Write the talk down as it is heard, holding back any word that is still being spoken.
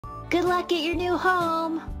Good luck at your new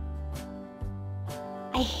home!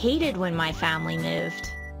 I hated when my family moved,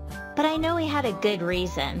 but I know we had a good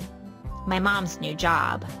reason. My mom's new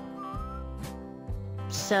job.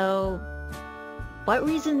 So, what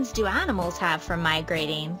reasons do animals have for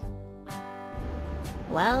migrating?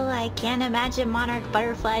 Well, I can't imagine monarch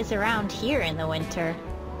butterflies around here in the winter.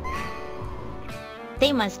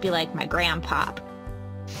 They must be like my grandpop.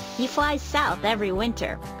 He flies south every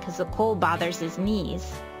winter because the cold bothers his knees.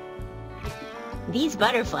 These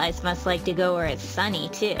butterflies must like to go where it's sunny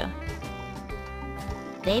too.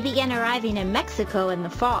 They begin arriving in Mexico in the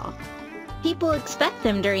fall. People expect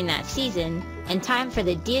them during that season, in time for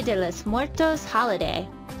the Dia de los Muertos holiday.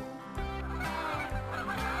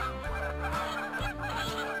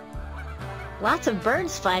 Lots of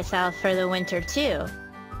birds fly south for the winter too.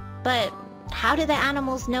 But how do the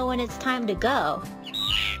animals know when it's time to go?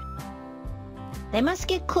 They must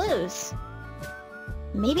get clues.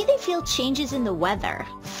 Maybe they feel changes in the weather.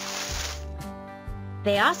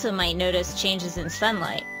 They also might notice changes in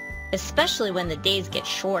sunlight, especially when the days get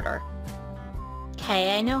shorter.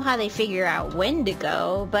 Okay, I know how they figure out when to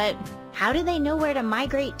go, but how do they know where to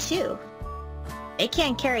migrate to? They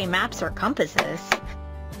can't carry maps or compasses.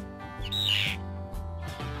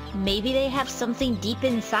 Maybe they have something deep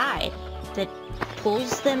inside that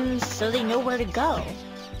pulls them so they know where to go.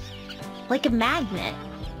 Like a magnet.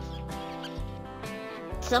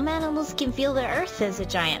 Some animals can feel the earth as a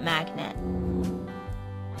giant magnet.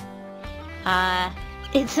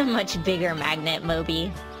 It's a much bigger magnet,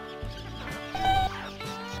 Moby.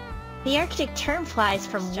 The Arctic tern flies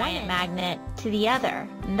from one magnet to the other,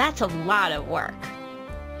 and that's a lot of work.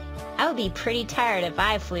 I would be pretty tired if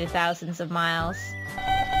I flew thousands of miles.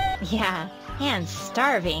 Yeah, and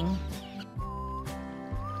starving.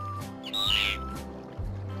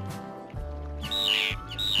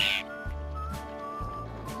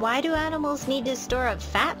 Why do animals need to store up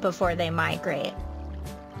fat before they migrate?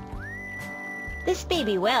 This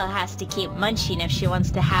baby whale has to keep munching if she wants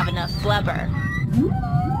to have enough blubber.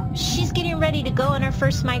 She's getting ready to go on her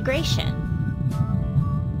first migration.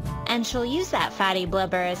 And she'll use that fatty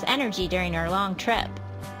blubber as energy during her long trip.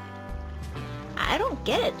 I don't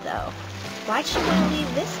get it though. Why'd she want to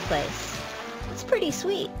leave this place? It's pretty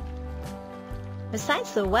sweet.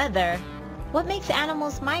 Besides the weather, what makes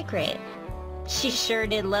animals migrate? She sure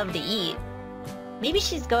did love to eat. Maybe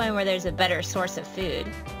she's going where there's a better source of food.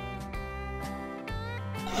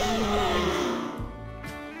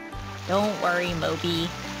 Don't worry, Moby.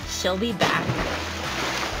 She'll be back.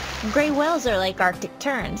 Gray whales are like Arctic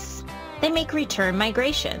terns. They make return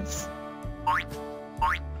migrations.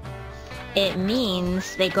 It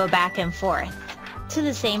means they go back and forth to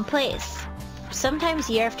the same place, sometimes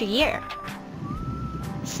year after year.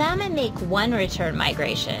 Salmon make one return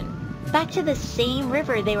migration, back to the same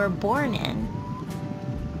river they were born in.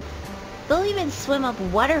 They'll even swim up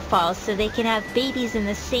waterfalls so they can have babies in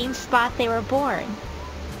the same spot they were born.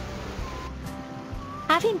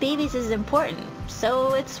 Having babies is important,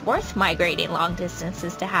 so it's worth migrating long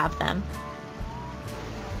distances to have them.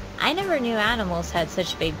 I never knew animals had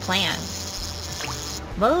such big plans.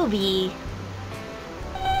 Moby!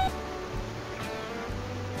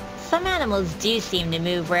 Some animals do seem to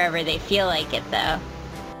move wherever they feel like it, though.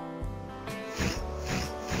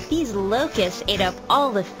 These locusts ate up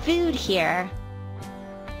all the food here.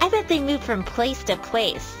 I bet they move from place to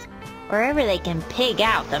place, wherever they can pig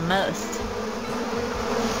out the most.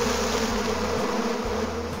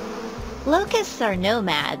 Locusts are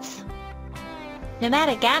nomads.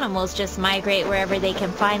 Nomadic animals just migrate wherever they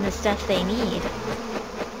can find the stuff they need.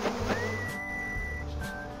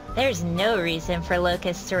 There's no reason for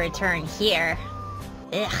locusts to return here.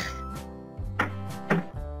 Ugh.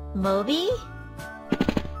 Moby?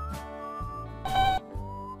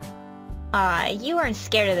 Aw, you weren't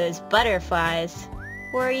scared of those butterflies,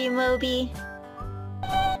 were you, Moby?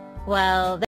 Well,